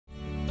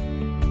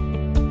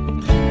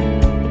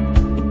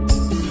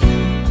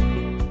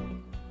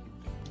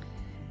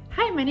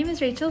my name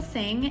is Rachel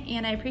Singh,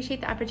 and I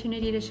appreciate the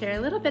opportunity to share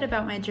a little bit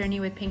about my journey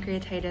with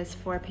pancreatitis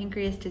for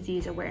Pancreas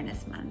Disease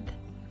Awareness Month.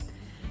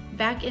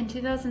 Back in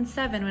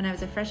 2007, when I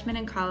was a freshman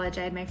in college,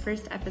 I had my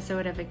first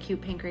episode of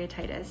acute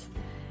pancreatitis.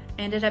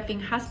 I ended up being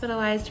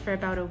hospitalized for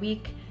about a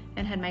week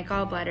and had my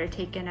gallbladder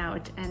taken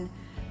out and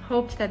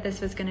hoped that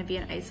this was going to be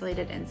an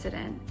isolated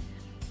incident.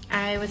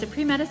 I was a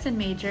pre-medicine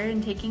major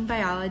and taking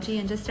biology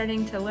and just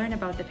starting to learn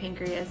about the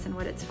pancreas and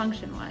what its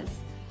function was.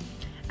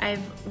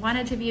 I've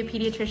wanted to be a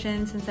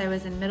pediatrician since I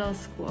was in middle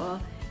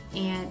school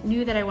and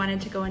knew that I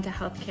wanted to go into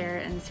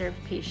healthcare and serve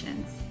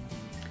patients.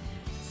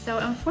 So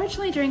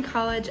unfortunately during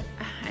college,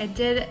 I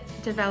did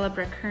develop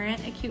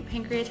recurrent acute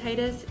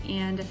pancreatitis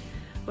and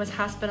was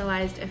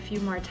hospitalized a few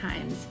more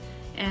times.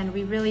 And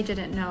we really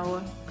didn't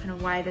know kind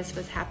of why this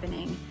was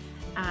happening,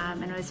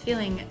 and I was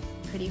feeling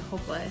pretty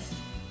hopeless.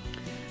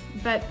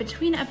 But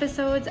between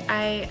episodes,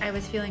 I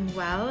was feeling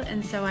well,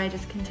 and so I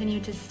just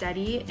continued to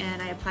study and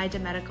I applied to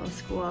medical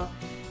school.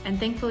 And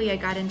thankfully I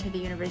got into the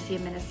University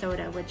of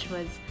Minnesota, which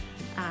was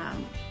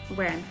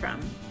where I'm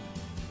from.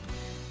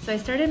 So I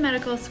started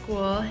medical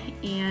school,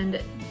 and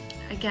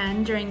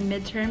again, during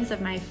midterms of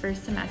my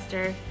first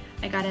semester,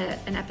 I got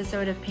an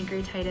episode of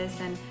pancreatitis,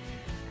 and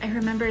I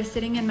remember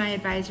sitting in my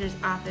advisor's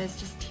office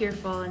just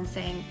tearful and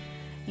saying,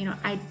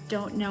 I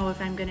don't know if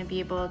I'm going to be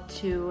able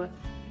to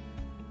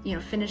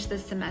finish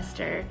this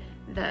semester.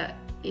 The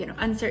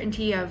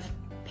uncertainty of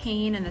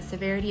pain and the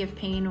severity of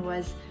pain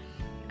was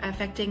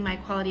affecting my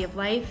quality of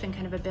life and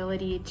kind of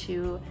ability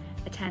to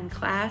attend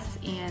class,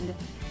 and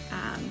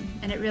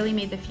it really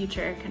made the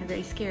future kind of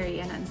very scary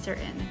and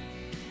uncertain.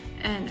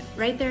 And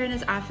right there in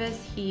his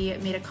office, he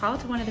made a call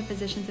to one of the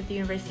physicians at the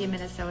University of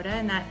Minnesota,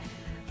 and that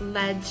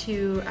led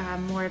to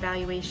more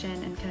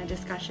evaluation and kind of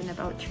discussion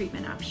about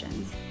treatment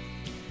options.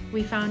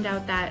 We found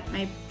out that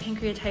my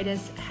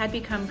pancreatitis had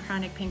become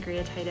chronic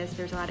pancreatitis.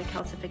 There's a lot of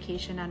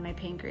calcification on my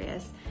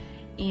pancreas,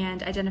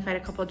 and identified a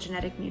couple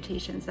genetic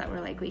mutations that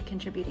were likely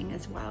contributing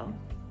as well.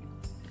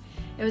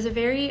 It was a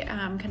very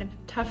kind of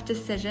tough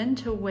decision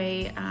to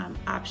weigh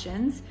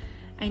options.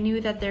 I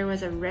knew that there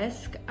was a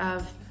risk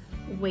of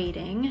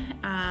waiting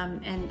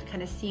and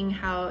kind of seeing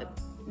how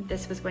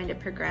this was going to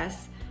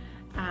progress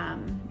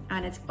on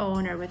its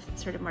own or with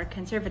sort of more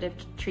conservative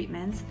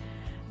treatments,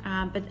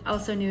 but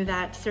also knew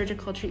that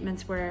surgical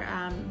treatments were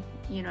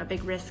a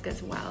big risk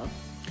as well.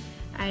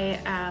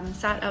 I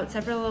sought out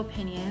several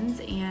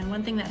opinions, and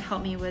one thing that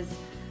helped me was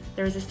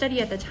there was a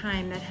study at the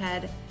time that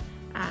had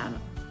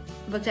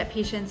looked at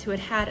patients who had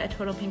had a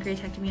total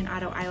pancreatectomy and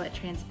auto islet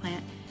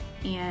transplant,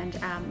 and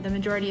the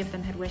majority of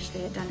them had wished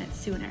they had done it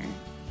sooner.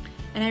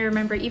 And I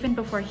remember even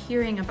before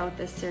hearing about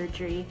this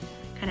surgery,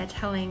 kind of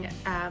telling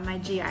my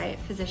GI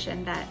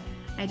physician that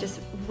I just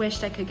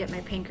wished I could get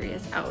my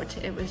pancreas out.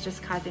 It was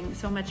just causing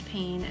so much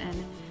pain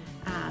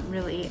and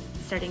really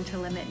starting to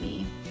limit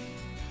me.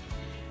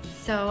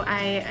 So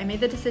I made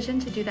the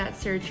decision to do that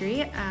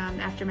surgery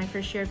after my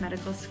first year of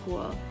medical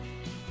school.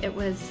 It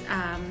was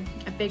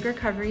a big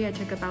recovery. I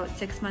took about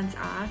 6 months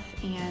off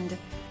and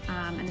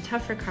a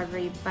tough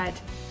recovery, but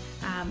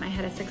I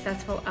had a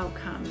successful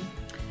outcome.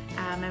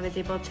 I was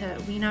able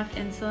to wean off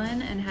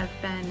insulin and have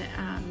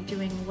been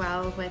doing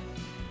well with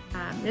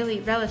really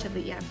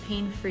relatively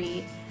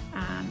pain-free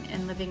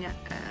and living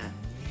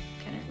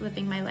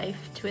living my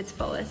life to its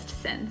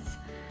fullest since.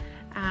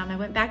 I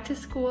went back to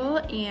school,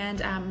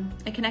 and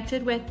I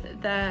connected with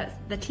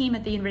the team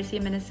at the University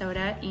of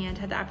Minnesota and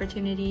had the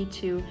opportunity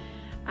to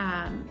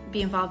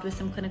be involved with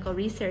some clinical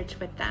research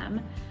with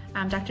them.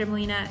 Dr.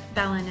 Melina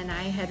Bellin and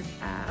I had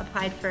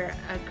applied for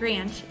a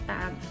grant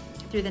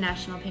through the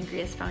National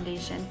Pancreas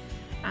Foundation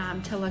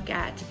to look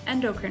at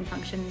endocrine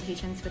function in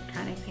patients with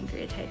chronic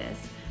pancreatitis.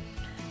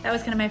 That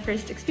was kind of my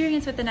first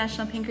experience with the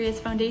National Pancreas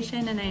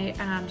Foundation, and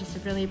I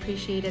just really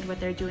appreciated what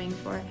they're doing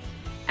for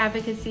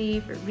advocacy,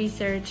 for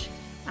research,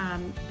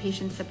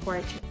 patient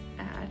support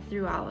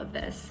through all of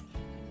this.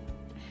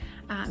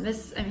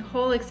 This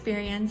whole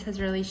experience has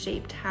really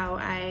shaped how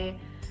I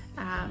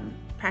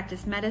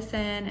practice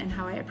medicine and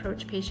how I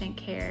approach patient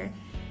care,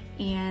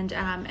 and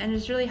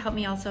it's really helped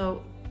me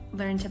also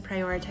learn to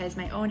prioritize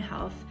my own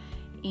health,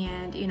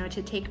 and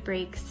to take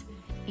breaks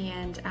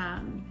and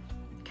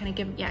kind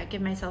of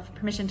give myself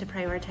permission to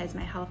prioritize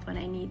my health when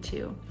I need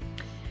to.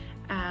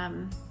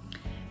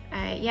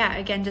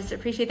 Again, just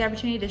appreciate the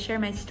opportunity to share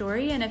my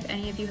story, and if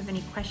any of you have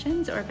any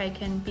questions or if I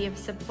can be of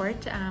support,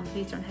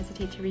 please don't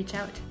hesitate to reach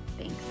out.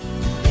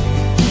 Thanks.